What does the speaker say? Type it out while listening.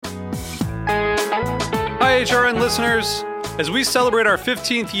HRN listeners. As we celebrate our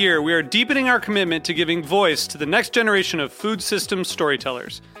 15th year, we are deepening our commitment to giving voice to the next generation of food systems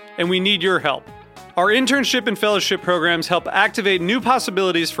storytellers, and we need your help. Our internship and fellowship programs help activate new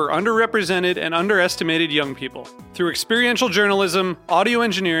possibilities for underrepresented and underestimated young people through experiential journalism, audio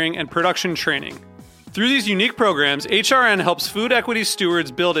engineering, and production training. Through these unique programs, HRN helps food equity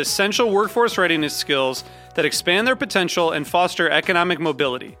stewards build essential workforce readiness skills that expand their potential and foster economic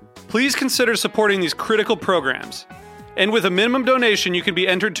mobility. Please consider supporting these critical programs. And with a minimum donation, you can be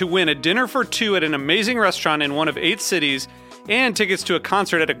entered to win a dinner for two at an amazing restaurant in one of 8 cities and tickets to a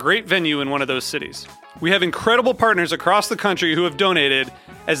concert at a great venue in one of those cities. We have incredible partners across the country who have donated,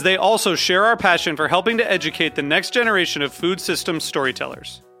 as they also share our passion for helping to educate the next generation of food systems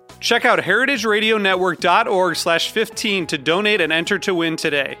storytellers. Check out heritageradionetwork.org/15 to donate and enter to win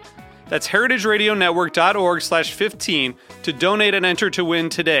today. That's heritageradionetwork.org/15 to donate and enter to win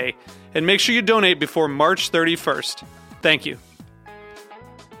today. And make sure you donate before March 31st. Thank you.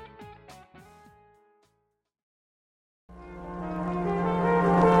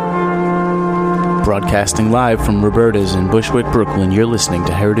 Broadcasting live from Roberta's in Bushwick, Brooklyn, you're listening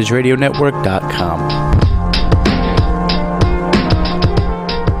to heritageradionetwork.com.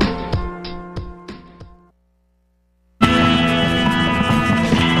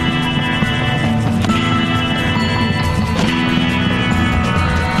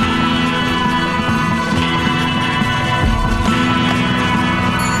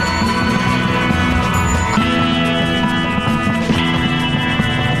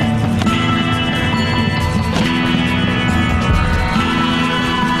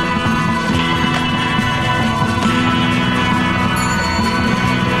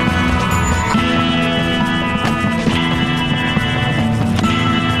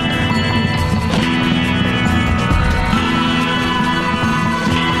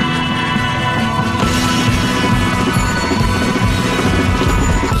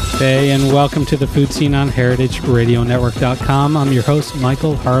 Hey, and welcome to the Food Scene on heritageradionetwork.com. I'm your host,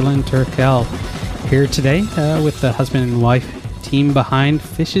 Michael Harlan Turkel, here today with the husband and wife team behind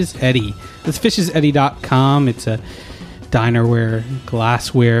Fish's Eddy. It's fisheseddy.com. It's a dinerware,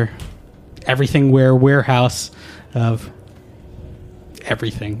 glassware, everythingware warehouse of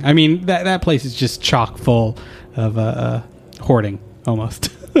everything. I mean, that place is just chock full of hoarding, almost.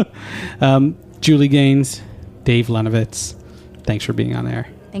 Julie Gaines, Dave Lenovitz, thanks for being on air.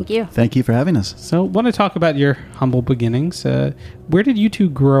 Thank you. Thank you for having us. So, want to talk about your humble beginnings. Where did you two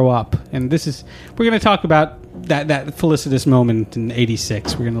grow up? And we're going to talk about that felicitous moment in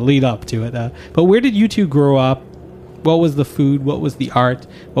 '86. We're going to lead up to it. But where did you two grow up? What was the food? What was the art?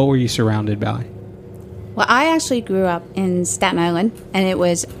 What were you surrounded by? Well, I actually grew up in Staten Island, and it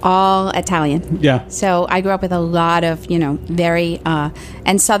was all Italian. Yeah. So I grew up with a lot of, very,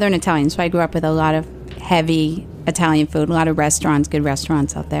 and Southern Italian. So I grew up with a lot of heavy Italian food, a lot of restaurants, good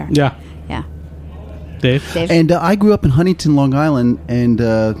restaurants out there. Yeah. Yeah. Dave? And I grew up in Huntington, Long Island, and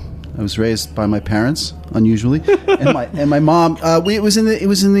I was raised by my parents, unusually, and my mom. It was in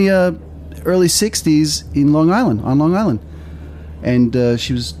the early '60s in Long Island, and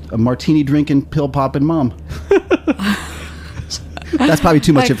she was a martini drinking, pill popping mom. That's probably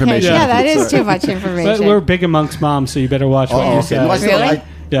too much information. Yeah, that is too much information. But we're big amongst moms, so you better watch what you say. No, Really?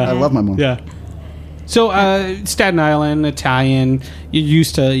 I love my mom. Yeah. So, Staten Island, Italian, you're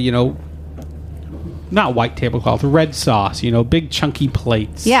used to, not white tablecloth, red sauce, big chunky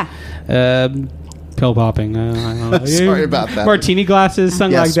plates. Yeah. Pill popping. I don't know. Sorry about that. Martini glasses,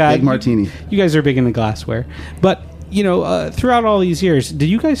 something like that. Big martini. You guys are big in the glassware. But, throughout all these years, did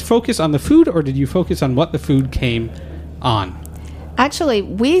you guys focus on the food, or did you focus on what the food came on? Actually,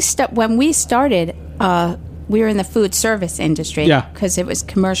 when we started, we were in the food service industry. Yeah. Because it was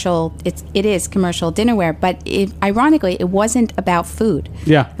commercial. It is commercial dinnerware, but ironically, it wasn't about food.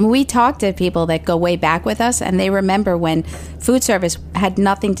 Yeah. And we talked to people that go way back with us, and they remember when food service had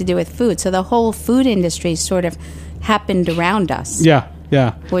nothing to do with food. So the whole food industry sort of happened around us. Yeah.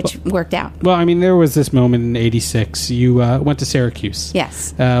 Yeah. Which worked out. Well, I mean, there was this moment in '86. You went to Syracuse.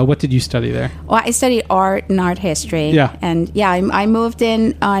 Yes. What did you study there? Well, I studied art and art history. Yeah. And I moved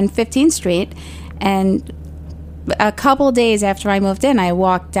in on 15th Street, and a couple days after I moved in, I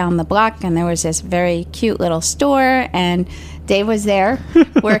walked down the block, and there was this very cute little store, and Dave was there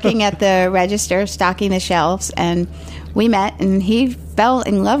working at the register, stocking the shelves, and we met, and he fell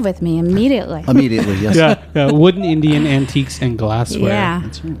in love with me immediately. Immediately, yes. Yeah. Wooden Indian antiques and glassware. Yeah.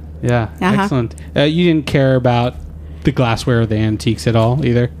 That's right. Yeah, excellent. You didn't care about the glassware or the antiques at all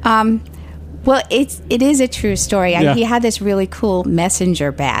either? Well, it is a true story. Yeah. He had this really cool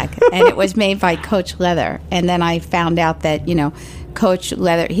messenger bag, and it was made by Coach Leather. And then I found out that, Coach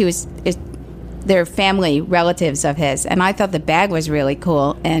Leather, they're family relatives of his. And I thought the bag was really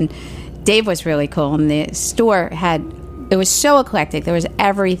cool, and Dave was really cool, and the store it was so eclectic. There was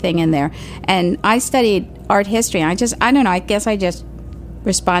everything in there. And I studied art history, and I don't know, I guess I just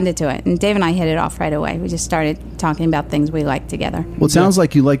responded to it. And Dave and I hit it off right away. We just started talking about things we liked together. Well, it sounds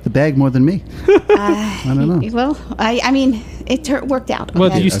like you like the bag more than me. I don't know. Well, I mean, it worked out. Well,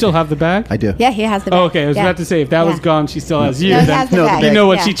 Okay. do you still have the bag? I do. Yeah, he has the bag. Oh, okay. I was Yeah. about to say, if that was Yeah. gone, she still has you. No, he then has the No, the bag. bag. you know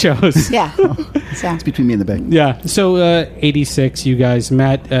what Yeah. she chose. Yeah. So, It's between me and the bag. Yeah. So, 86, you guys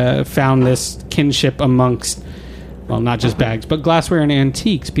met, found this kinship amongst, well, not just bags, but glassware and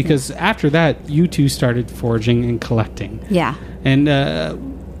antiques, because after that, you two started foraging and collecting. yeah. And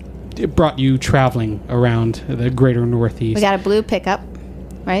it brought you traveling around the greater Northeast. We got a blue pickup,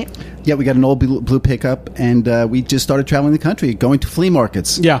 right? Yeah, we got an old blue pickup, and we just started traveling the country, going to flea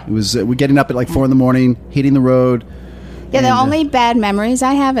markets. Yeah. It was we're getting up at like 4 a.m, hitting the road. Yeah, the And, only bad memories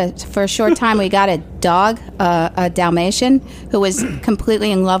I have is for a short time we got a dog, a Dalmatian, who was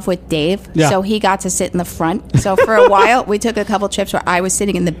completely in love with Dave. Yeah. So he got to sit in the front. So for a while, we took a couple trips where I was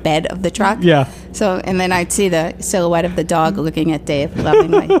sitting in the bed of the truck. Yeah. So, and then I'd see the silhouette of the dog looking at Dave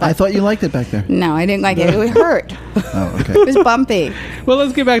lovingly. But I thought you liked it back there. no, I didn't like it. It hurt. Oh, okay. It was bumpy. Well,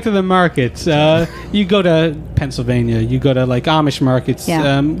 let's get back to the markets. You go to Pennsylvania, you go to like Amish markets.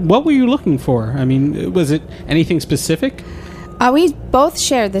 Yeah. What were you looking for? I mean, was it anything specific? We both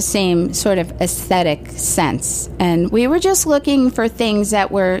shared the same sort of aesthetic sense. And we were just looking for things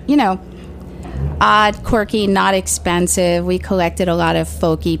that were, odd, quirky, not expensive. We collected a lot of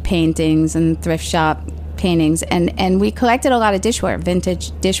folky paintings and thrift shop paintings. And we collected a lot of dishware,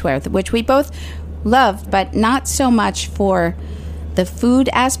 vintage dishware, which we both loved, but not so much for the food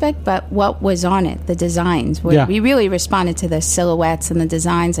aspect, but what was on it, the designs. Yeah. We really responded to the silhouettes and the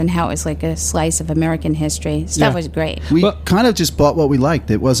designs and how it was like a slice of American history. Stuff Yeah. was great. We Well- kind of just bought what we liked.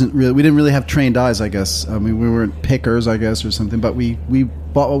 It wasn't really. We didn't really have trained eyes, I guess. I mean, we weren't pickers, I guess, or something. But we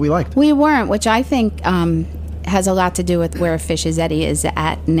bought what we liked. We weren't, which I think has a lot to do with where Fish's Eddy is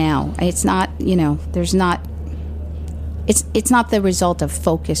at now. It's not, there's not. It's not the result of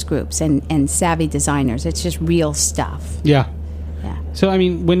focus groups and savvy designers. It's just real stuff. Yeah. Yeah. So, I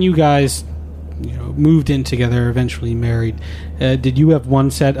mean, when you guys moved in together, eventually married, did you have one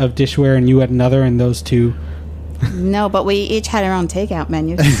set of dishware and you had another, and those two? No, but we each had our own takeout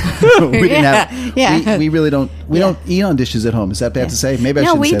menus. We didn't have. Yeah. We really don't. We don't eat on dishes at home. Is that bad to say? Maybe I No,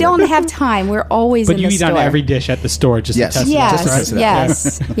 shouldn't we say don't that. have time. We're always But in you the eat store. on every dish at the store just Yes. to test Just to it. test it out.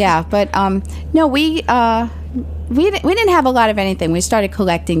 Yes, yeah. But no, we didn't have a lot of anything. We started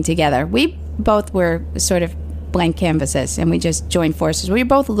collecting together. We both were sort of blank canvases, and we just joined forces. We were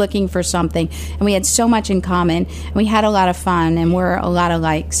both looking for something, and we had so much in common, and we had a lot of fun, and we're a lot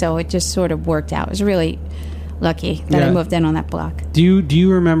alike, so it just sort of worked out. It was really lucky that I Yeah. moved in on that block. Do you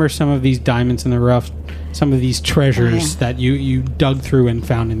remember some of these diamonds in the rough, some of these treasures Oh, yeah. that you dug through and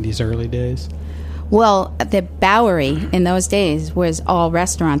found in these early days? Well, the Bowery in those days was all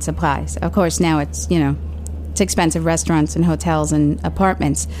restaurant supplies. Of course, now it's expensive restaurants and hotels and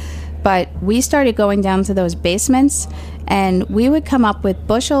apartments. But we started going down to those basements, and we would come up with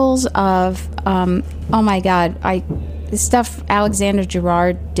bushels of, oh my God, stuff, Alexander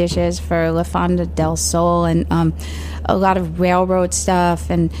Gerard dishes for La Fonda del Sol, and a lot of railroad stuff.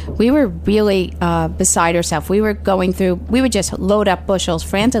 And we were really beside ourselves. We were going through, we would just load up bushels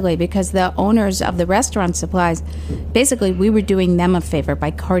frantically because the owners of the restaurant supplies, basically, we were doing them a favor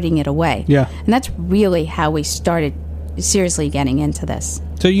by carting it away. Yeah. And that's really how we started seriously getting into this.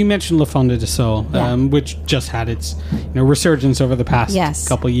 So you mentioned La Fonda de Sol, Yeah. which just had its resurgence over the past Yes.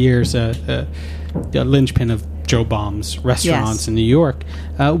 couple of years, a linchpin of Joe Baum's restaurants Yes. in New York.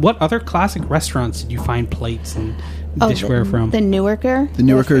 What other classic restaurants did you find plates and dishware from? The Newarker. The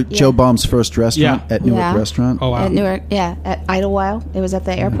Newarker, Yeah. Joe Baum's first restaurant Yeah. at Newark Yeah. Restaurant. Oh, wow. At Newark, at Idlewild. It was at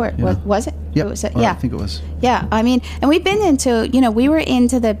the airport. yeah. Was it? Yep. It was at, Well, yeah. I think it was. Yeah, I mean, and we've been into, we were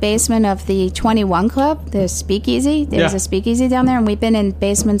into the basement of the 21 Club, the speakeasy. There was Yeah. a speakeasy down there, and we've been in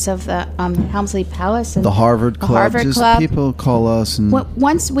basements of the Helmsley Palace. And The Harvard Club. Harvard Just Club. people call us and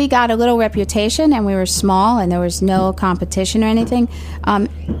Once we got a little reputation and we were small and there was no competition or anything,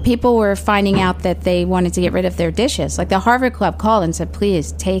 people were finding out that they wanted to get rid of their dishes. Like the Harvard Club called and said,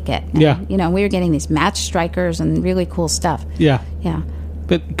 please take it. And, Yeah. we were getting these match strikers and really cool stuff. Yeah. Yeah.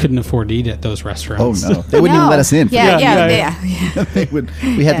 But couldn't afford to eat at those oh restaurants. no, they wouldn't even let us in. Yeah, Yeah, yeah. yeah. They would.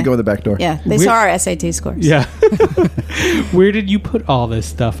 We had to go in the back door. Yeah, they saw our SAT scores. Yeah. Where did you put all this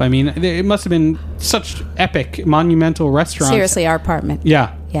stuff? I mean, it must have been such epic, monumental restaurants. Seriously, our apartment.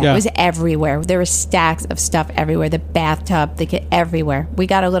 Yeah. Yeah, it was everywhere. There were stacks of stuff everywhere. The bathtub, everywhere. We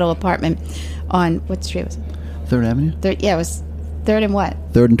got a little apartment on, what street was it? 3rd Avenue. It was Third and what?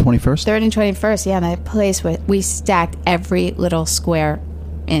 3rd and 21st. 3rd and 21st. Yeah, that place we stacked every little square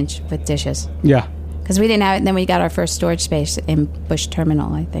inch with dishes. Yeah. Because we didn't have it, and then we got our first storage space in Bush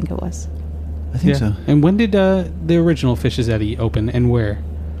Terminal, I think it was. I think so. And when did the original Fish's Eddy open, and where?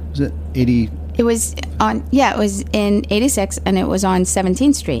 Was it 80? It was it was in 86, and it was on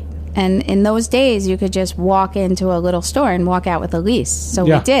 17th Street. And in those days, you could just walk into a little store and walk out with a lease. So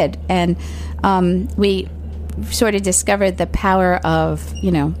we did. And we sort of discovered the power of,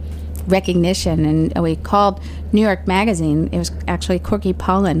 recognition. And we called New York Magazine. It was actually Corky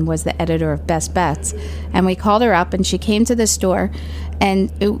Pollan was the editor of Best Bets. And we called her up, and she came to the store.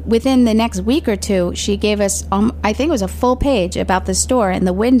 And within the next week or two, she gave us, I think it was a full page about the store and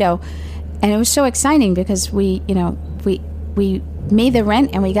the window. And it was so exciting because we made the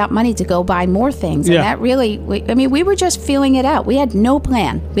rent and we got money to go buy more things. And that really, we were just feeling it out. We had no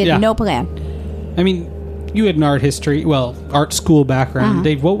plan. No plan. I mean, you had an art school background.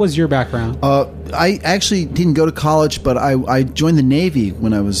 Dave, what was your background? I actually didn't go to college, but I joined the Navy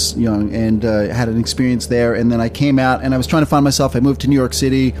when I was young and had an experience there. And then I came out and I was trying to find myself. I moved to New York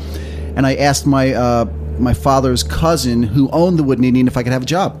City, and I asked my father's cousin who owned the Wooden Indian if I could have a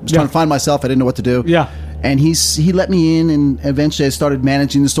job. I was trying to find myself. I didn't know what to do. Yeah. And he let me in, and eventually I started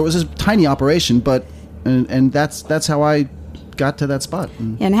managing the store. It was a tiny operation, but and that's how I got to that spot.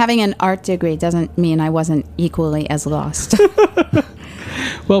 And having an art degree doesn't mean I wasn't equally as lost.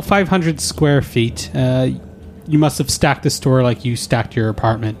 Well, 500 square feet. You must have stacked the store like you stacked your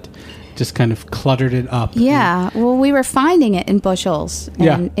apartment. Just kind of cluttered it up. Yeah. Well, we were finding it in bushels.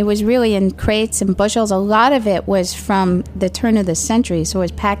 And it was really in crates and bushels. A lot of it was from the turn of the century, so it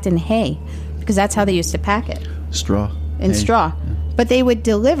was packed in hay. Because that's how they used to pack it. Straw. Straw. Yeah. But they would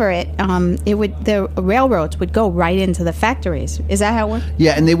deliver it. The railroads would go right into the factories. Is that how it worked?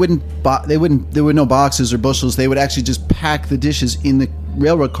 Yeah, and there were no boxes or bushels. They would actually just pack the dishes in the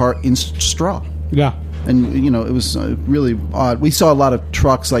railroad cart in straw. Yeah. And, it was really odd. We saw a lot of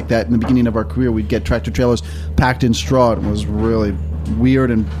trucks like that in the beginning of our career. We'd get tractor trailers packed in straw. It was really weird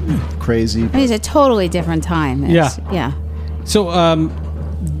and crazy. It was a totally different time. Yeah. So,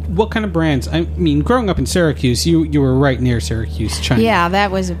 what kind of brands? I mean, growing up in Syracuse, you were right near Syracuse China. Yeah, that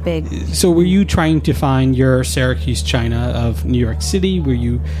was a big... So were you trying to find your Syracuse China of New York City? Were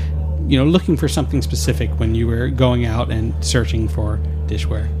you, looking for something specific when you were going out and searching for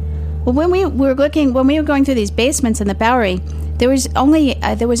dishware? Well, when we were going through these basements in the Bowery, there was only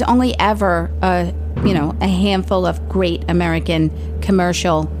ever a handful of great American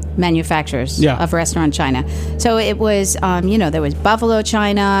commercial manufacturers of restaurant china. So it was, there was Buffalo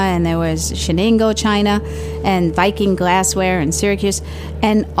China, and there was Shenango China, and Viking Glassware, and Syracuse,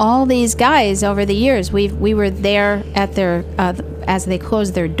 and all these guys over the years, we were there at their as they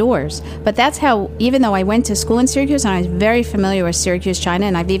closed their doors. But that's how, even though I went to school in Syracuse and I was very familiar with Syracuse China,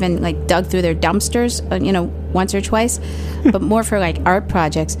 and I've even dug through their dumpsters, once or twice, but more for art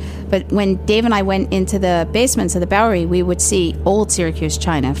projects. But when Dave and I went into the basements of the Bowery, we would see old Syracuse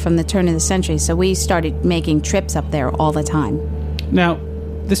China from the turn of the century. So we started making trips up there all the time. Now,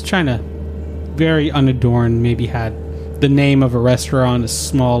 this china, very unadorned, maybe had the name of a restaurant, a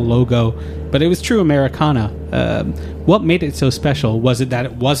small logo, but it was true Americana. What made it so special? Was it that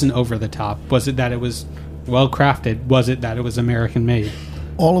it wasn't over the top? Was it that it was well crafted? Was it that it was American made?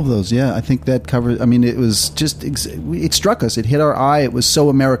 All of those, yeah. I think that covers... I mean, it was just... It struck us. It hit our eye. It was so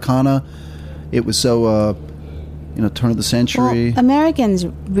Americana. It was so, turn of the century. Well,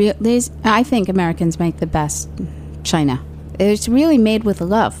 I think Americans make the best china. It's really made with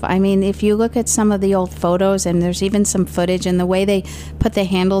love. I mean, if you look at some of the old photos, and there's even some footage, and the way they put the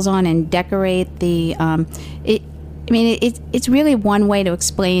handles on and decorate the... It's really one way to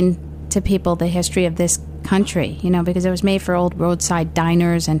explain to people the history of this country, because it was made for old roadside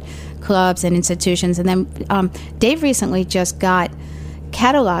diners and clubs and institutions. And then Dave recently just got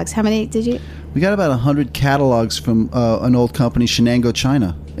catalogs. How many did you? We got about 100 catalogs from an old company, Shenango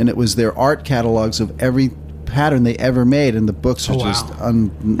China, and it was their art catalogs of every pattern they ever made, and the books are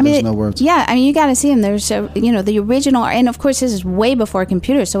there's no words. Yeah, you got to see them. There's the original, and of course this is way before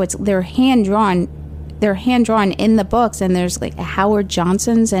computers, so they're hand drawn. They're hand drawn in the books, and there's Howard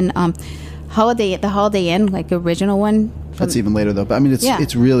Johnson's and the Holiday Inn, original one. That's even later though. But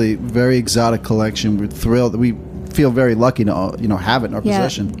it's really very exotic collection. We're thrilled. We feel very lucky to have it in our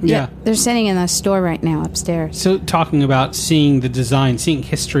possession. Yeah, they're sitting in the store right now upstairs. So talking about seeing the design, seeing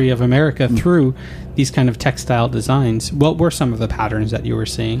history of America through these kind of textile designs, what were some of the patterns that you were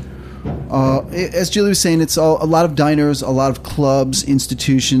seeing? As Julie was saying, it's a lot of diners, a lot of clubs,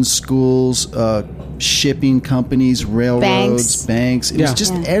 institutions, schools, shipping companies, railroads, banks. It was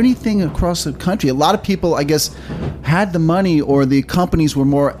just anything across the country. A lot of people, I guess, had the money, or the companies were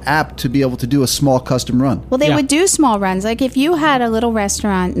more apt to be able to do a small custom run. Well, they would do small runs. Like if you had a little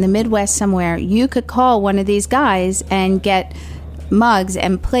restaurant in the Midwest somewhere, you could call one of these guys and get mugs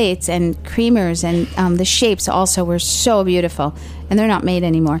and plates and creamers, and the shapes also were so beautiful, and they're not made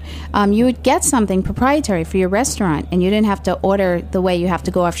anymore. You would get something proprietary for your restaurant, and you didn't have to order the way you have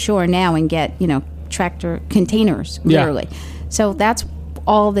to go offshore now and get, tractor containers, literally. So that's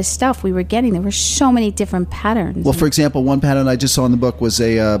all this stuff we were getting. There were so many different patterns. Well, for example, one pattern I just saw in the book was from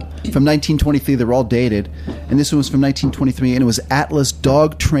 1923. They're all dated, and this one was from 1923, and it was Atlas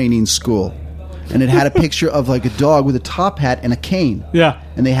Dog Training School. And it had a picture of like a dog with a top hat and a cane. Yeah.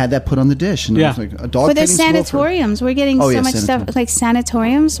 And they had that put on the dish. And it was like a dog for the training sanatoriums, we're getting so much stuff like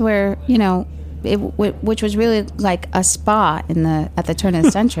sanatoriums where, which was really like a spa at the turn of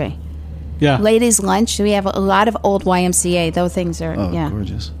the century. Ladies' lunch. We have a lot of old YMCA. Those things are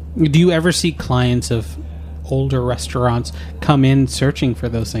gorgeous. Do you ever see clients of older restaurants come in searching for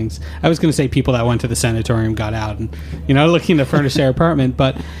those things? I was going to say people that went to the sanatorium got out and looking to furnish their apartment,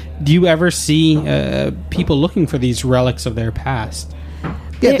 but do you ever see people looking for these relics of their past?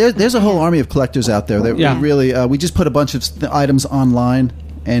 Yeah, there's a whole army of collectors out there that really we just put a bunch of items online,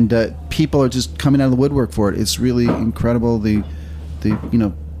 and people are just coming out of the woodwork for it. It's really incredible, the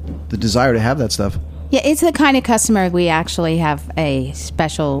desire to have that stuff. Yeah, it's the kind of customer we actually have a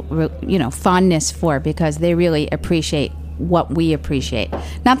special, fondness for, because they really appreciate what we appreciate.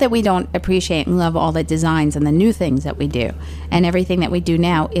 Not that we don't appreciate and love all the designs and the new things that we do, and everything that we do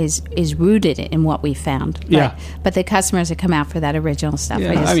now is rooted in what we found. But the customers that come out for that original stuff.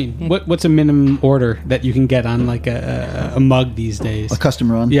 Yeah, what's a minimum order that you can get on like a mug these days? A custom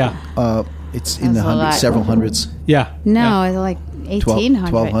run? Yeah. It's in the hundreds, several hundreds. Yeah. No, it's like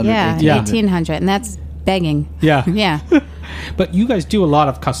 1,800. 1,200. Yeah, 1,800, and that's begging. Yeah. Yeah. But you guys do a lot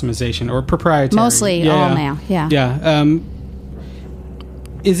of customization or proprietary. Mostly all now. Yeah. Yeah.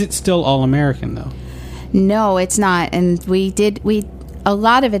 Is it still all American though? No, it's not. And a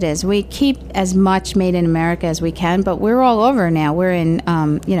lot of it is. We keep as much made in America as we can, but we're all over now. We're in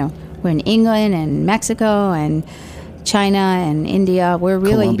we're in England and Mexico and China and India. We're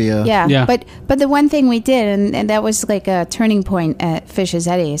really Colombia. Yeah. But the one thing we did, and that was like a turning point at Fish's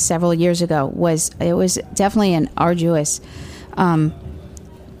Eddy several years ago, was definitely an arduous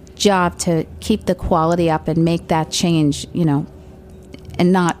job to keep the quality up and make that change,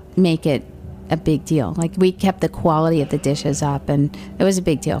 and not make it a big deal. Like, we kept the quality of the dishes up, and it was a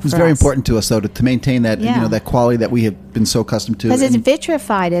big deal for us. It was very important to us, though, to maintain that that quality that we have been so accustomed to. Because it's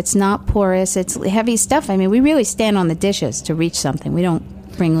vitrified, it's not porous, it's heavy stuff. I mean, we really stand on the dishes to reach something. We don't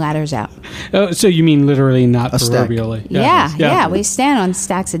bring ladders out. Oh, so you mean literally, not proverbially? Yeah. We stand on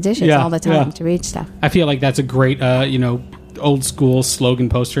stacks of dishes all the time to reach stuff. I feel like that's a great, old school slogan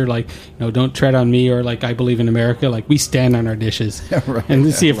poster, like, don't tread on me, or like, I believe in America. Like, we stand on our dishes. Right.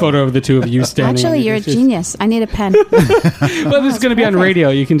 And see a photo of the two of you standing. Actually, on you're dishes. A genius. I need a pen. Well, this is going to be on radio.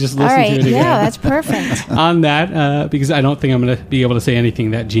 You can just listen to it again. Yeah, that's perfect. On that, because I don't think I'm going to be able to say anything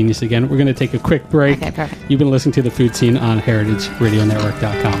that genius again. We're going to take a quick break. Okay, perfect. You've been listening to The Food Scene on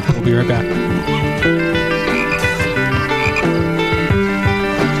HeritageRadioNetwork.com. We'll be right back.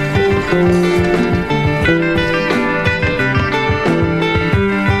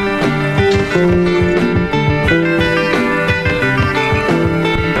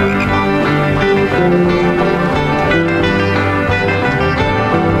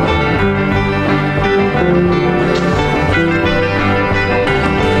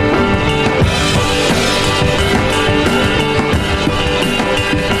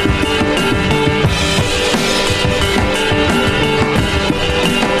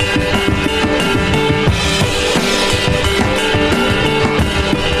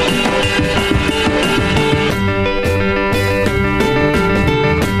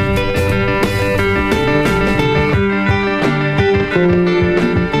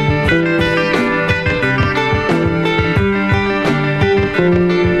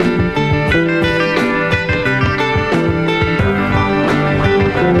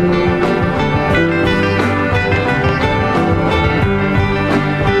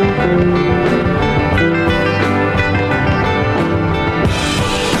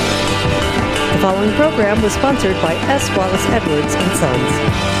 Was sponsored by S. Wallace Edwards and Sons.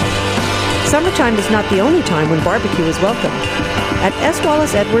 Summertime is not the only time when barbecue is welcome. At S.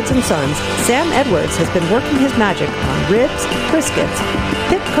 Wallace Edwards and Sons, Sam Edwards has been working his magic on ribs, briskets,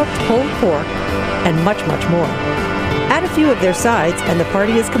 thick-cooked pulled pork, and much, much more. Add a few of their sides and the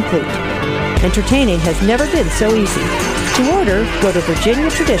party is complete. Entertaining has never been so easy. To order, go to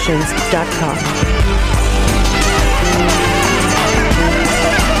virginiatraditions.com.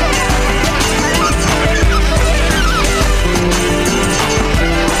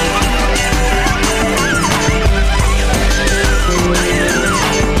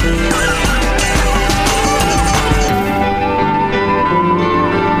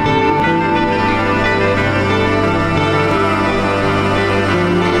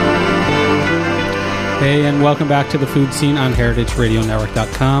 Hey, and welcome back to the Food Scene on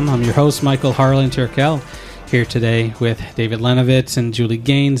HeritageRadioNetwork.com. I'm your host, Michael Harlan Turkel, here today with David Lenovitz and Julie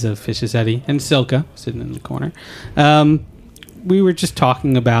Gaines of Fish's Eddy and Silka, sitting in the corner. We were just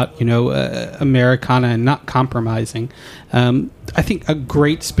talking about, Americana and not compromising. I think a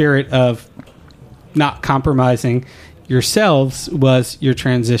great spirit of not compromising yourselves was your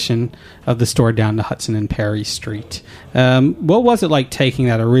transition of the store down to Hudson and Perry Street. What was it like taking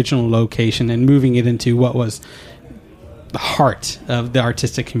that original location and moving it into what was the heart of the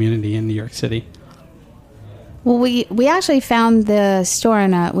artistic community in New York City? Well, we actually found the store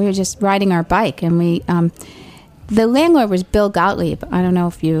and we were just riding our bike, and the landlord was Bill Gottlieb. I don't know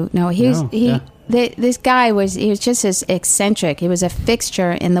if you know. This guy was just as eccentric. He was a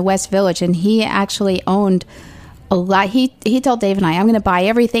fixture in the West Village, and he actually owned a lot. He told Dave and I, I'm going to buy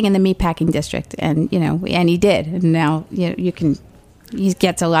everything in the meatpacking district, and he did. And now he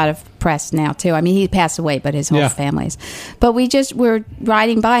gets a lot of press now too. I mean, he passed away, but his whole family's. But we were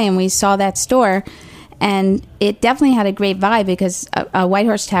riding by and we saw that store, and it definitely had a great vibe because a White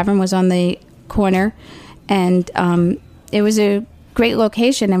Horse Tavern was on the corner, and it was a great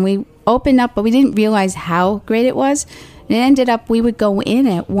location. And we opened up, but we didn't realize how great it was. It ended up we would go in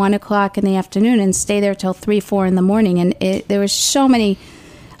at 1 o'clock in the afternoon and stay there till 3, 4 in the morning, and there was so many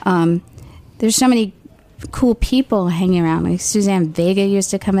cool people hanging around. Like Suzanne Vega used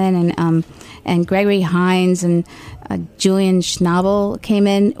to come in, and Gregory Hines and Julian Schnabel came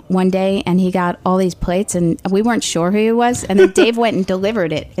in one day, and he got all these plates, and we weren't sure who he was. And then Dave went and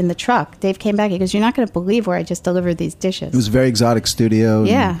delivered it in the truck. Dave came back. He goes, "You're not going to believe where I just delivered these dishes." It was a very exotic studio.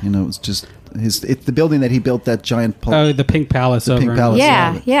 Yeah. And, it was just the building that he built, that giant the Pink Palace. The Pink Palace.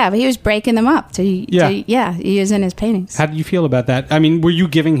 Yeah, but he was breaking them up to use in his paintings. How did you feel about that? I mean, were you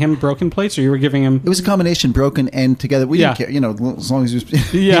giving him broken plates, or you were giving him? It was a combination, broken and together. We didn't care, as long as he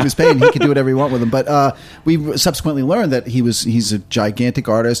was paying, he could do whatever he wanted with them. But we subsequently learned that he's a gigantic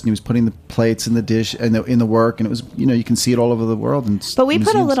artist, and he was putting the plates in the dish and in the work, and it was you can see it all over the world. But we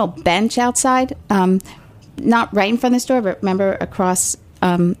put a little bench outside, not right in front of the store, but remember across.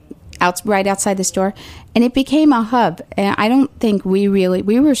 Right outside the store, and it became a hub. And I don't think we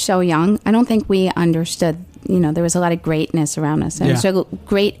were so young. I don't think we understood. There was a lot of greatness around us, and so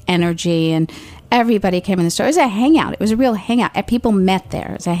great energy, and everybody came in the store. It was a hangout. It was a real hangout. People met there.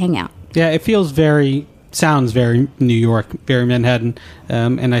 It was a hangout. Yeah, it sounds very New York, very Manhattan,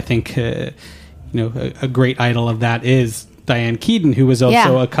 and I think a great idol of that is Diane Keaton, who was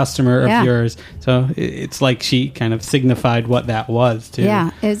also a customer of yours. So it's like she kind of signified what that was too.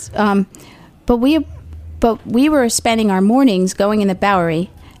 Yeah, but we were spending our mornings going in the Bowery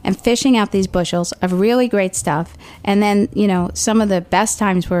and fishing out these bushels of really great stuff. And then, some of the best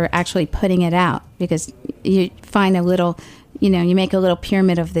times were actually putting it out, because you find a little, you make a little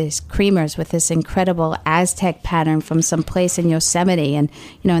pyramid of these creamers with this incredible Aztec pattern from some place in Yosemite. And,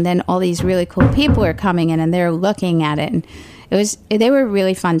 and then all these really cool people are coming in and they're looking at it. And they were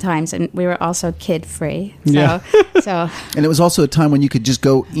really fun times. And we were also kid free. So, and it was also a time when you could just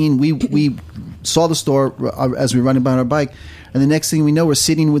go in. We saw the store as we were running by on our bike. And the next thing we know, we're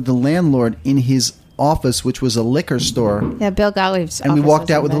sitting with the landlord in his office, which was a liquor store. Yeah, Bill Gottlieb's and we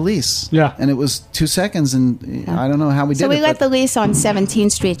walked out with a lease. Yeah. And it was 2 seconds, and I don't know how we did it. So we let the lease on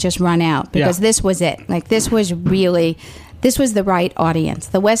 17th Street just run out, because this was it. Like, this was the right audience.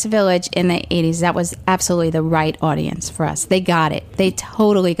 The West Village in the 80s, that was absolutely the right audience for us. They got it. They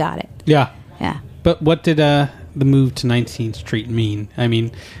totally got it. Yeah. Yeah. But what did the move to 19th Street mean? I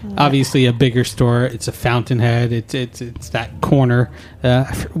mean, obviously a bigger store. It's a fountainhead. It's that corner.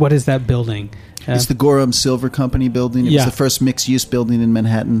 What is that building? It's the Gorham Silver Company building. It was the first mixed-use building in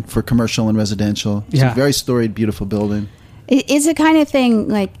Manhattan for commercial and residential. It's a very storied, beautiful building. It's the kind of thing,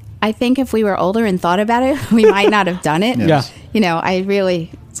 like, I think if we were older and thought about it, we might not have done it. Yes.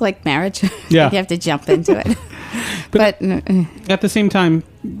 It's like marriage. Yeah. You have to jump into it. But at the same time,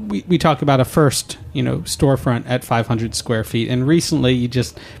 we talk about a first, storefront at 500 square feet, and recently you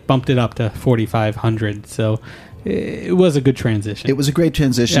just bumped it up to 4,500. So it was a good transition. It was a great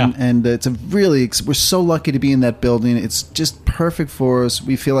transition, Yeah. and we're so lucky to be in that building. It's just perfect for us.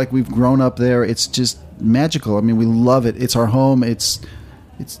 We feel like we've grown up there. It's just magical. I mean, we love it. It's our home.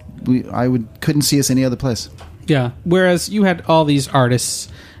 Couldn't see us any other place. Yeah. Whereas you had all these artists,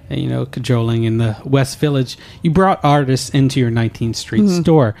 cajoling in the West Village, you brought artists into your 19th Street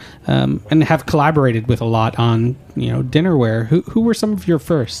store, and have collaborated with a lot on, dinnerware. Who were some of your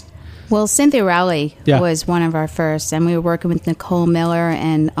first? Well, Cynthia Rowley Yeah. was one of our first, and we were working with Nicole Miller,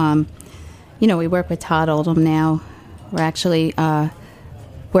 and we work with Todd Oldham now. We're actually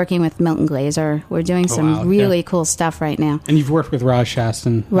working with Milton Glaser. We're doing some really cool stuff right now. And you've worked with Roz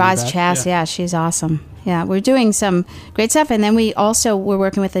Chaston. Roz Chast, yeah, she's awesome. Yeah, we're doing some great stuff, and then we're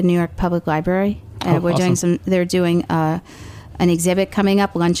working with the New York Public Library. We're awesome. They're doing an exhibit coming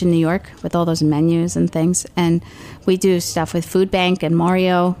up, Lunch in New York, with all those menus and things. And we do stuff with Food Bank and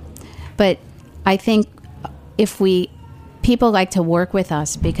Mario. But I think people like to work with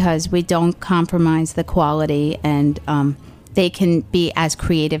us because we don't compromise the quality, and they can be as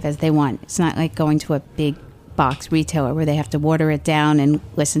creative as they want. It's not like going to a big box retailer where they have to water it down and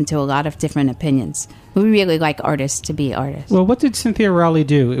listen to a lot of different opinions. We really like artists to be artists. Well, what did Cynthia Rowley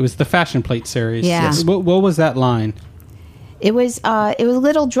do? It was the Fashion Plate series. Yeah. Yes. What was that line? It was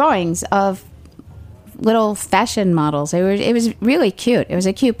little drawings of little fashion models. It was really cute. It was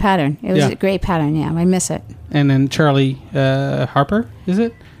a cute pattern. It was a great pattern. Yeah, I miss it. And then Charlie Harper, is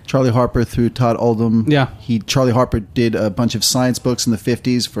it? Charlie Harper through Todd Oldham. Yeah. Charlie Harper did a bunch of science books in the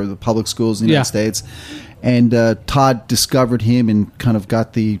 50s for the public schools in the United States. And Todd discovered him and kind of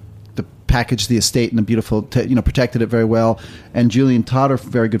got the packaged the estate in a beautiful, protected it very well. And Julie and Todd are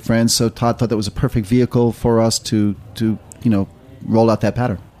very good friends, so Todd thought that was a perfect vehicle for us to roll out that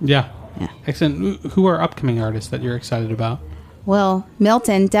pattern. Yeah. Yeah. Excellent. Who are upcoming artists that you're excited about? Well,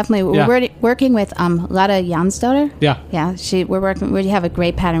 Milton, definitely. Yeah. We're working with Lada Jansdotter. Yeah. Yeah, we have a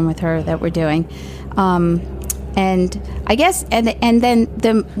great pattern with her that we're doing. And I guess, and then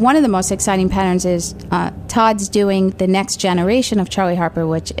one of the most exciting patterns is Todd's doing the next generation of Charlie Harper,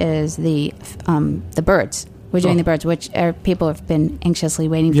 which is the birds. We're doing the birds, which people have been anxiously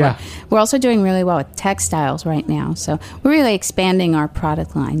waiting for. Yeah. We're also doing really well with textiles right now, so we're really expanding our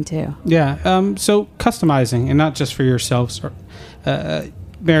product line too. Yeah. So customizing, and not just for yourselves.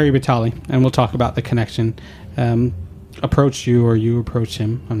 Mary Vitale, and we'll talk about the connection. Approached you, or you approached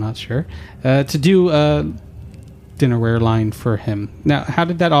him, I'm not sure, to do a dinnerware line for him. Now, how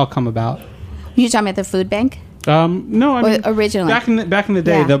did that all come about? You talking about the food bank? No, I mean originally back in the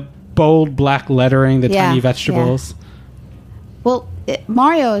day, Yeah. the bold black lettering, the tiny vegetables. Yeah. Well,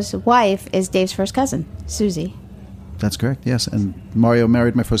 Mario's wife is Dave's first cousin, Susie. That's correct, yes. And Mario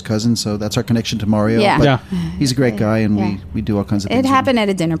married my first cousin, so that's our connection to Mario. Yeah. But Yeah. he's a great guy, and Yeah. we do all kinds of It things. happened at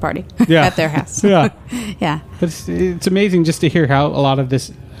a dinner party Yeah. at their house. Yeah. Yeah. But it's amazing just to hear how a lot of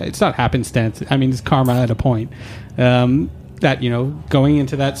this, it's not happenstance. I mean, it's karma at a point. That, going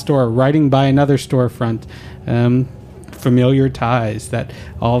into that store, riding by another storefront, familiar ties, that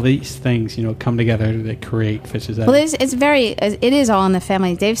all these things, come together to create Fish's Eddy. Well, it is all in the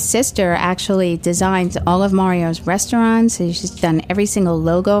family. Dave's sister actually designs all of Mario's restaurants. She's done every single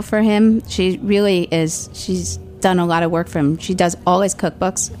logo for him. She really is. She's done a lot of work for him. She does all his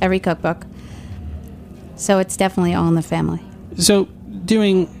cookbooks, every cookbook. So it's definitely all in the family. So,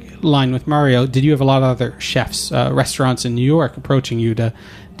 doing line with Mario, did you have a lot of other chefs, restaurants in New York approaching you to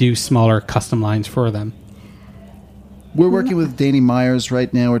do smaller custom lines for them? We're working with Danny Myers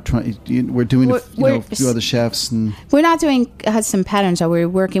right now. We're doing a few other chefs, and We're not doing custom patterns, though. We're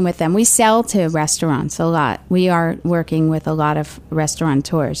working with them. We sell to restaurants a lot. We are working with a lot of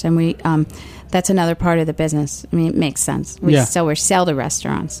restaurateurs, and we that's another part of the business. I mean, it makes sense. So we sell to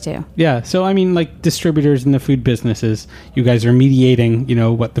restaurants, too. Yeah, so I mean, like distributors in the food businesses, you guys are mediating,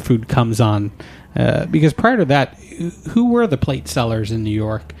 what the food comes on. Because prior to that, who were the plate sellers in New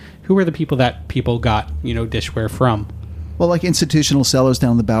York? Who were the people that people got, dishware from? well, like institutional sellers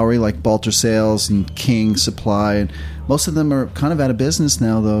down the Bowery, like Balter Sales and King Supply, and most of them are kind of out of business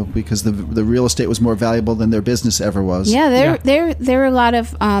now, though, because the real estate was more valuable than their business ever was. Yeah, there are a lot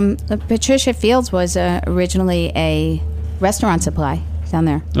of Patricia Fields was originally a restaurant supply down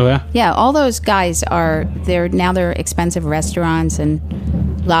there. Oh yeah, Yeah, all those guys they're expensive restaurants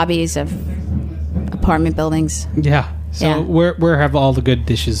and lobbies of apartment buildings. yeah. So Yeah. where have all the good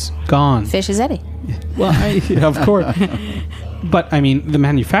dishes gone? Fish's Eddy. Well, of course. But I mean, the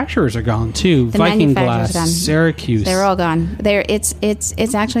manufacturers are gone too. The Viking manufacturers Glass, are gone. Syracuse. They're all gone.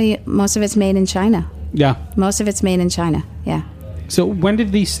 It's actually most of it's made in China. Yeah. Most of it's made in China. Yeah. So when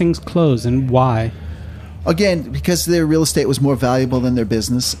did these things close and why? Again, because their real estate was more valuable than their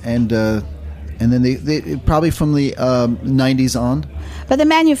business, and And then they probably from the 90s on. But the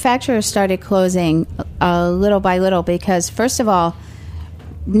manufacturers started closing little by little because, first of all,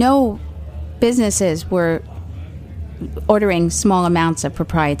 no businesses were ordering small amounts of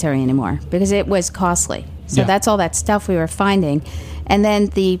proprietary anymore because it was costly. So that's all that stuff we were finding. And then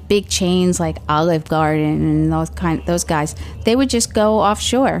the big chains like Olive Garden and those guys, they would just go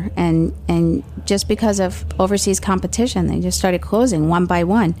offshore. And just because of overseas competition, they just started closing one by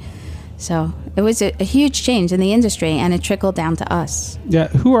one. So it was a huge change in the industry, and it trickled down to us. Yeah,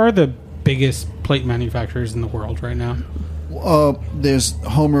 who are the biggest plate manufacturers in the world right now? There's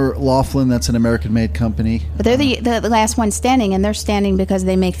Homer Laughlin. That's an American-made company. But they're the last one standing, and they're standing because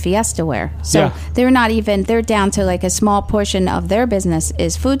they make Fiesta ware. So they're down to like a small portion of their business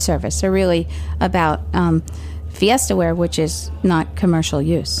is food service. They're really about Fiesta ware, which is not commercial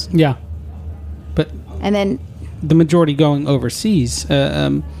use. Yeah. And then the majority going overseas,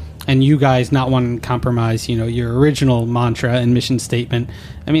 and you guys not wanting to compromise, your original mantra and mission statement.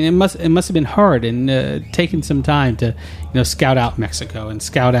 I mean, it must have been hard and taking some time to, scout out Mexico and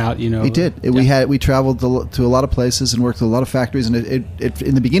scout out, We did. We traveled to a lot of places and worked with a lot of factories, and it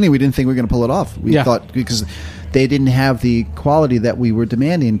in the beginning we didn't think we were going to pull it off. We thought because they didn't have the quality that we were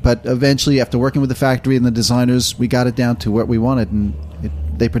demanding, but eventually after working with the factory and the designers, we got it down to what we wanted, and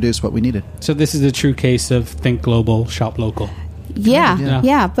they produced what we needed. So this is a true case of think global, shop local.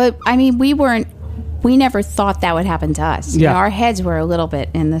 Yeah. But I mean, we never thought that would happen to us. Our heads were a little bit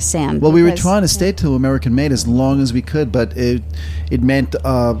in the sand. Well, we were trying to stay to American made as long as we could, but it meant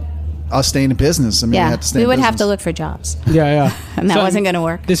us staying in business. I mean, we would have to look for jobs. Yeah. And that wasn't going to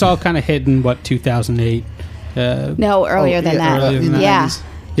work. This all kind of hit in 2008? No, earlier than that. Earlier than that.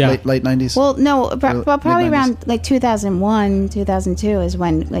 Yeah. Late 90s. Well, no, probably around like 2001, 2002 is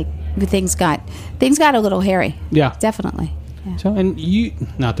when like things got a little hairy. Yeah, definitely. Yeah. So, and you,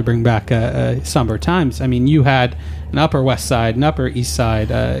 not to bring back somber times, I mean, you had an Upper West Side, an Upper East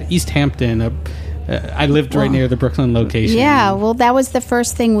Side, East Hampton. I lived right near the Brooklyn location. Yeah, well, that was the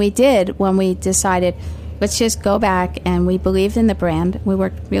first thing we did when we decided, let's just go back, and we believed in the brand. We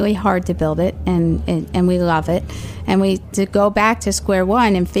worked really hard to build it, and we love it. And to go back to square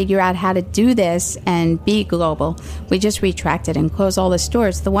one and figure out how to do this and be global, we just retracted and closed all the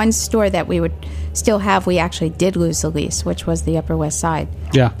stores. The one store that we would still have, we actually did lose the lease, which was the Upper West Side.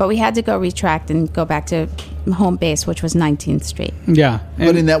 Yeah. But we had to go retract and go back to home base, which was 19th Street. Yeah.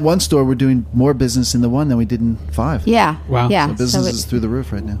 But in that one store, we're doing more business in the one than we did in 5. Yeah. Wow. Yeah. So business is through the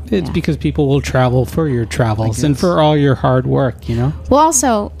roof right now. It's because people will travel for your travels and for all your hard work, Well,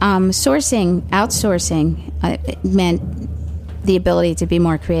 also, outsourcing, it meant the ability to be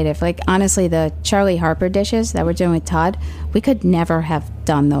more creative. Like, honestly, the Charlie Harper dishes that we're doing with Todd, we could never have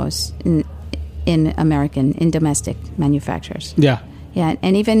done those in domestic manufacturers. Yeah. Yeah,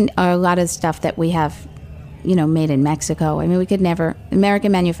 and even a lot of stuff that we have, made in Mexico. I mean, we could never.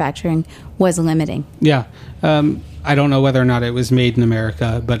 American manufacturing was limiting. Yeah. I don't know whether or not it was made in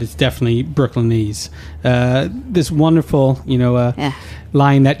America, but it's definitely Brooklynese. This wonderful,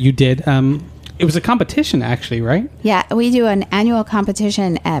 line that you did. It was a competition, actually, right? Yeah, we do an annual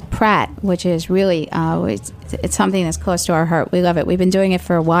competition at Pratt, which is really it's something that's close to our heart. We love it. We've been doing it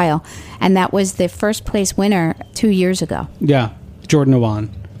for a while, and that was the first place winner 2 years ago. Yeah, Jordan Awan.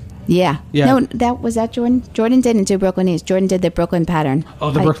 Yeah. No, was that Jordan? Jordan didn't do Brooklynese. Jordan did the Brooklyn pattern. Oh,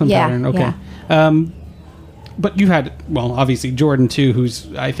 the Brooklyn pattern. Okay. Yeah. But you had, obviously Jordan too,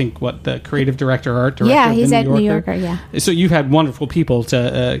 who's I think the creative director, art director. Yeah, he's at New Yorker. Yeah. So you've had wonderful people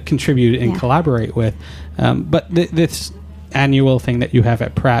to contribute and collaborate with. But this annual thing that you have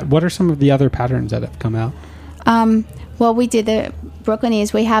at Pratt, what are some of the other patterns that have come out? Well, we did the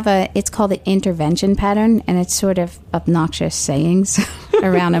Brooklynese. We have it's called the intervention pattern, and it's sort of obnoxious sayings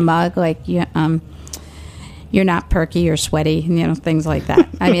around a mug, like you're not perky, you're sweaty, things like that.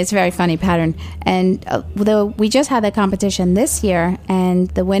 I mean, it's a very funny pattern. And we just had the competition this year, and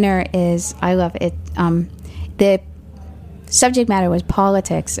the winner is, I love it. The subject matter was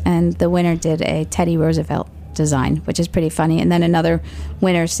politics, and the winner did a Teddy Roosevelt design, which is pretty funny. And then another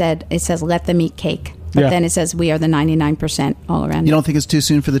winner says, let them eat cake. But then it says, we are the 99% all around. You don't think it's too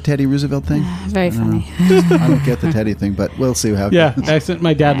soon for the Teddy Roosevelt thing? Very funny. I don't get the Teddy thing, but we'll see how it goes. Excellent.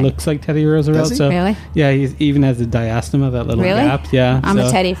 My dad looks like Teddy Roosevelt. Does he? So, really? Yeah, he even has the diastema, that little really? gap. Yeah, I'm a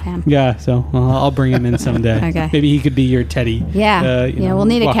Teddy fan. Yeah, so I'll bring him in someday. Okay. Maybe he could be your Teddy. Yeah. We'll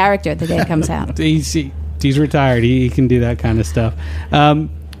need a character the day it comes out. He's retired. He can do that kind of stuff.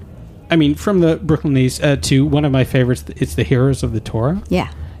 I mean, from the Brooklynese to one of my favorites, it's the Heroes of the Torah.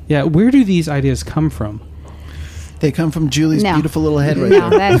 Yeah. Yeah. Where do these ideas come from? They come from Julie's No. beautiful little head right No,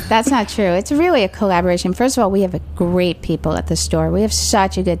 there. that's not true. It's really a collaboration. First of all, we have great people at the store. We have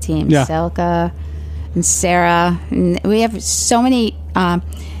such a good team. Yeah. Selka and Sarah. And we have so many...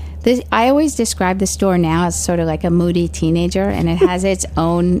 I always describe the store now as sort of like a moody teenager, and it has its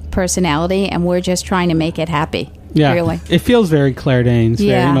own personality, and we're just trying to make it happy. Yeah, Really. it feels very Claire Danes,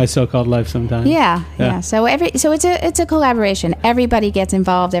 very Yeah. My So-Called Life sometimes. Yeah. So it's a collaboration. Everybody gets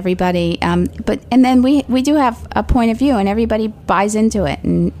involved. Everybody, and then we do have a point of view, and everybody buys into it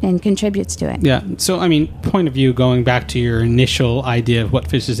and contributes to it. Yeah. So, I mean, point of view, going back to your initial idea of what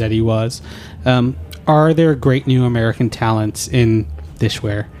Fish's Eddy was, are there great new American talents in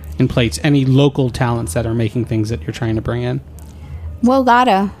dishware, in plates? Any local talents that are making things that you're trying to bring in? Well,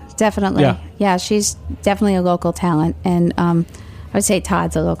 Lotta, definitely. Yeah. Yeah, she's definitely a local talent, and I would say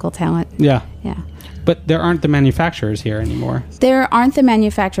Todd's a local talent. Yeah. Yeah. But there aren't the manufacturers here anymore. There aren't the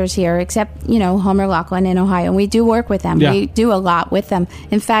manufacturers here, except, Homer Laughlin in Ohio, and we do work with them. Yeah. We do a lot with them.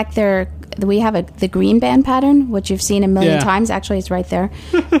 In fact, we have the green band pattern, which you've seen a million times. Actually, it's right there.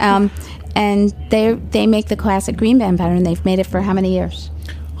 And they make the classic green band pattern. They've made it for how many years?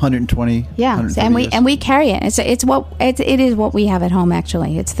 120. Yeah, 130 and we carry it. It is what we have at home.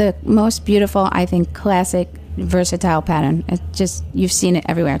 Actually, it's the most beautiful, I think, classic, versatile pattern. It's just, you've seen it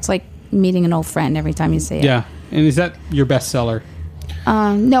everywhere. It's like meeting an old friend every time you see it. Yeah. And is that your best seller?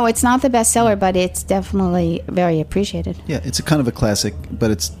 No, it's not the best seller, but it's definitely very appreciated. Yeah, it's a kind of a classic, but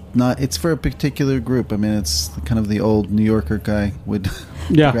it's not. It's for a particular group. I mean, it's kind of the old New Yorker guy would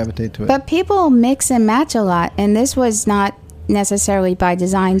gravitate to it. But people mix and match a lot, and this was not necessarily by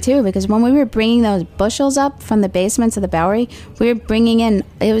design too, because when we were bringing those bushels up from the basements of the Bowery, we were bringing in,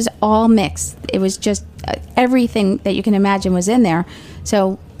 it was all mixed. It was just everything that you can imagine was in there.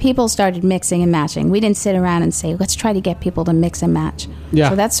 So people started mixing and matching. We didn't sit around and say, let's try to get people to mix and match. Yeah.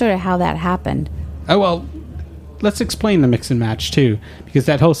 So that's sort of how that happened. Oh, well, let's explain the mix and match too, because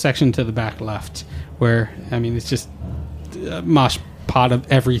that whole section to the back left, where, I mean, it's just a mosh pot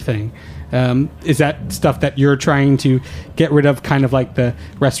of everything. Is that stuff that you're trying to get rid of, kind of like the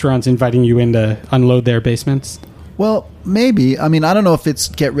restaurants inviting you in to unload their basements? Well, maybe. I mean, I don't know if it's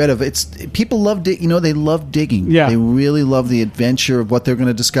get rid of. It's people love they love digging. Yeah. They really love the adventure of what they're going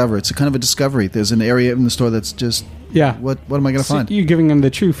to discover. It's a kind of a discovery. There's an area in the store that's just what am I going to find? You're giving them the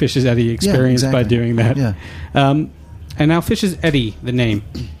true Fish's Eddy experience by doing that. Yeah. And now Fish's Eddy, the name.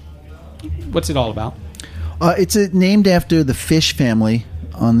 What's it all about? It's named after the fish family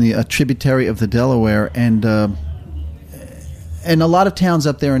on a tributary of the Delaware, and a lot of towns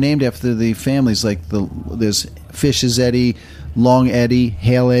up there are named after the families. Like there's Fish's Eddy, Long Eddy,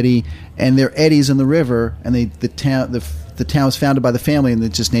 Hale Eddy, and they're eddies in the river. And the town was founded by the family, and they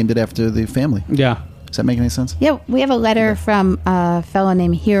just named it after the family. Yeah. Does that make any sense? Yeah, we have a letter from a fellow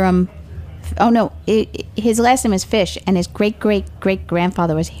named Hiram. Oh no, his last name is Fish, and his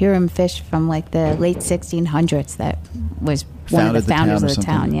great-great-great-grandfather was Hiram Fish from like the late 1600s. That was one of the founders of the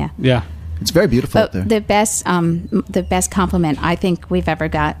town. Yeah. Yeah. It's very beautiful up But there. the best compliment I think we've ever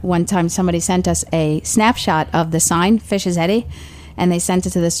got. One time, somebody sent us a snapshot of the sign Fish's Eddy, and they sent it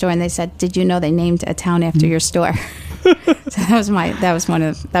to the store, and they said, "Did you know they named a town after your store?" So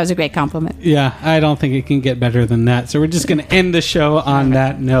that was a great compliment. Yeah, I don't think it can get better than that. So we're just going to end the show on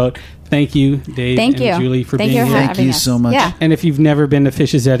that note. Thank you, Dave and Julie, for being here. Thank you so much. Yeah. And if you've never been to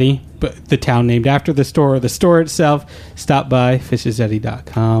Fish's Eddy, but the town named after the store, or the store itself, stop by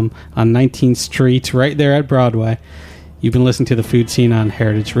fisheseddy.com on 19th Street, right there at Broadway. You've been listening to The Food Scene on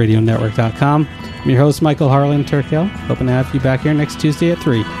heritageradionetwork.com. I'm your host, Michael Harlan Turkel. Hoping to have you back here next Tuesday at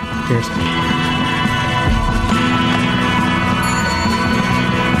 3. Cheers.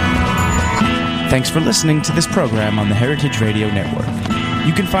 Thanks for listening to this program on the Heritage Radio Network.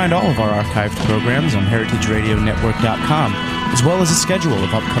 You can find all of our archived programs on heritageradionetwork.com, as well as a schedule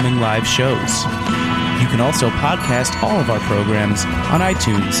of upcoming live shows. You can also podcast all of our programs on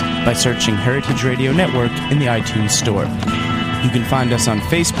iTunes by searching Heritage Radio Network in the iTunes Store. You can find us on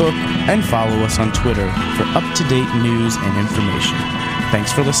Facebook and follow us on Twitter for up-to-date news and information.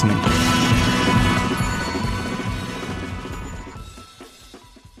 Thanks for listening.